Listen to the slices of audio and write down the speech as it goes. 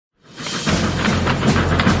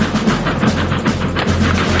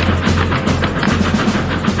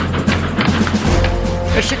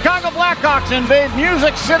The Chicago Blackhawks invade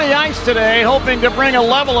Music City Ice today, hoping to bring a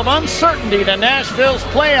level of uncertainty to Nashville's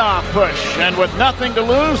playoff push. And with nothing to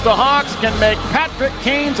lose, the Hawks can make Patrick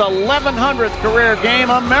Kane's 1100th career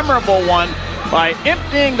game a memorable one by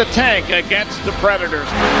emptying the tank against the Predators.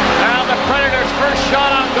 Now the Predators' first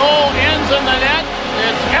shot on goal ends in the net.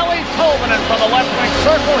 It's Eeli Tolvanen from the left wing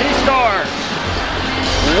circle. He scores.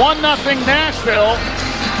 1-0 Nashville.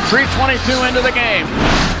 3:22 into the game.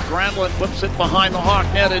 Granlund whips it behind the Hawk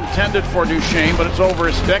net, intended for Duchene, but it's over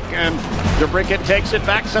his stick, and DeBrincat takes it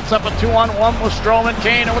back, sets up a 2-on-1 with Stroman.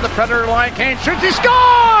 Kane over the Predator line. Kane shoots, he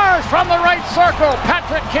scores from the right circle.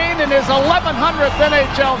 Patrick Kane in his 1100th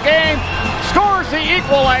NHL game scores the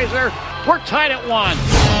equalizer. We're tied at 1.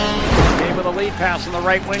 Gave with a lead pass on the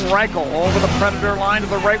right wing. Reichel over the Predator line to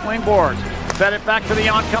the right wing boards. Fed it back to the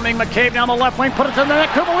oncoming McCabe down the left wing. Put it to the net.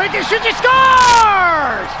 Kubalik, he shoots, he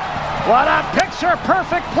scores! What a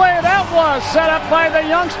picture-perfect play that was, set up by the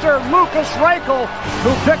youngster Lukas Reichel, who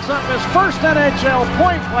picks up his first NHL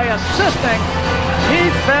point by assisting. He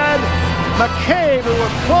fed McCabe, who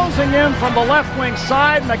was closing in from the left wing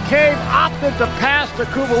side. McCabe opted to pass to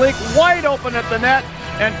Kubalik, wide open at the net,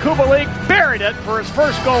 and Kubalik buried it for his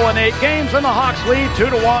first goal in 8 games, and the Hawks lead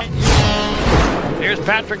 2-1. Here's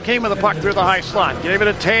Patrick Kane with the puck through the high slot. Gave it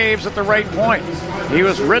to Taves at the right point. He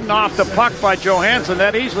was ridden off the puck by Johansson.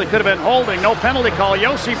 That easily could have been holding. No penalty call.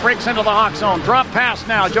 Josi breaks into the Hawk zone. Drop pass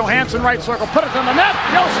now. Johansson right circle. Put it in the net.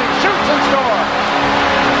 Josi shoots and scores.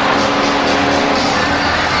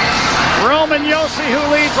 Roman Josi, who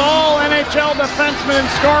leads all NHL defensemen in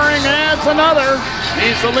scoring, adds another.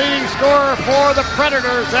 He's the leading scorer for the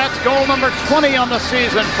Predators. That's goal number 20 on the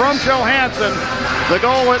season from Johansson. The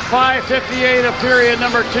goal at 5:58 of period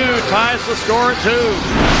number 2 ties the score at 2.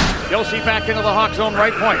 Josi back into the Hawk zone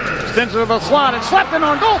right point. Spins into the slot and slapped in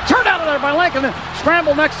on goal. Turned out of there by Lincoln.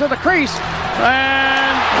 Scrambled next to the crease.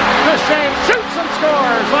 And Duchene shoots and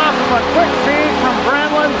scores off of a quick feed from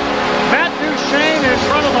Granlund. Matt Duchene in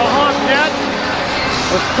front of the Hawk net.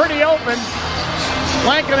 Was pretty open.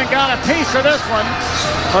 Lincoln got a piece of this one,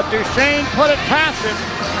 but Duchene put it past him.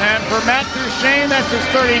 And for Matt Duchene, that's his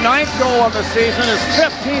 39th goal of the season, his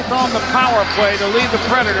 15th on the power play to lead the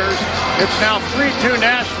Predators. It's now 3-2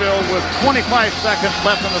 Nashville with 25 seconds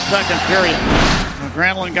left in the second period.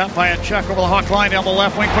 Granlund got by a check over the Hawk line down the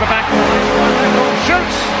left wing, put it back to the right.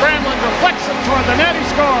 Shoots, Granlund reflects it toward the net, he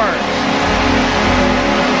scores.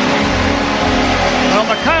 Well,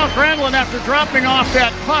 Mikael Granlund, after dropping off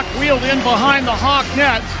that puck, wheeled in behind the Hawk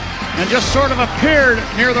net and just sort of appeared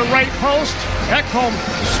near the right post. Ekholm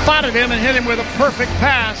spotted him and hit him with a perfect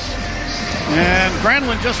pass. And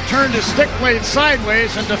Granlund just turned his stick blade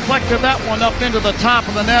sideways and deflected that one up into the top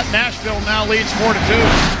of the net. Nashville now leads 4-2.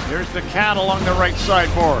 Here's the Cat along the right side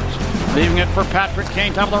boards. Leaving it for Patrick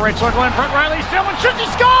Kane, top of the right circle in front. Riley Stillman shoots, he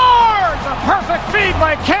scores! A perfect feed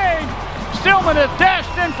by Kane. Stillman is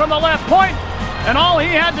dashed in from the left point. And all he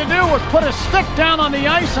had to do was put his stick down on the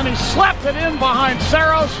ice, and he slapped it in behind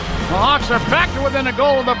Saros. The Hawks are back to within a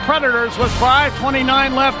goal of the Predators with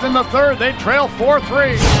 5:29 left in the third. They trail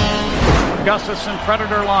 4-3. Gustafsson,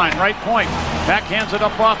 Predator line, right point. Backhands it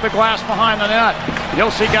up off the glass behind the net.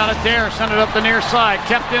 Josi got it there, sent it up the near side.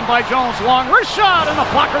 Kept in by Jones, long wrist shot, and the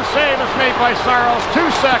blocker save is made by Saros. 2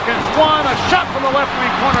 seconds, one, a shot from the left wing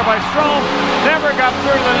corner by Strome. Never got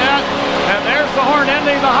through the net. And there's the horn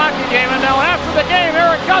ending the hockey game. And now after the game,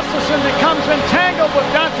 Erik Gustafsson becomes entangled with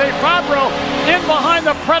Dante Fabbro in behind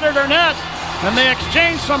the Predator net. And they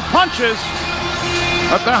exchange some punches.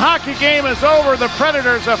 But the hockey game is over. The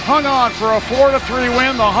Predators have hung on for a 4-3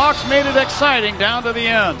 win. The Hawks made it exciting down to the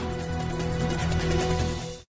end.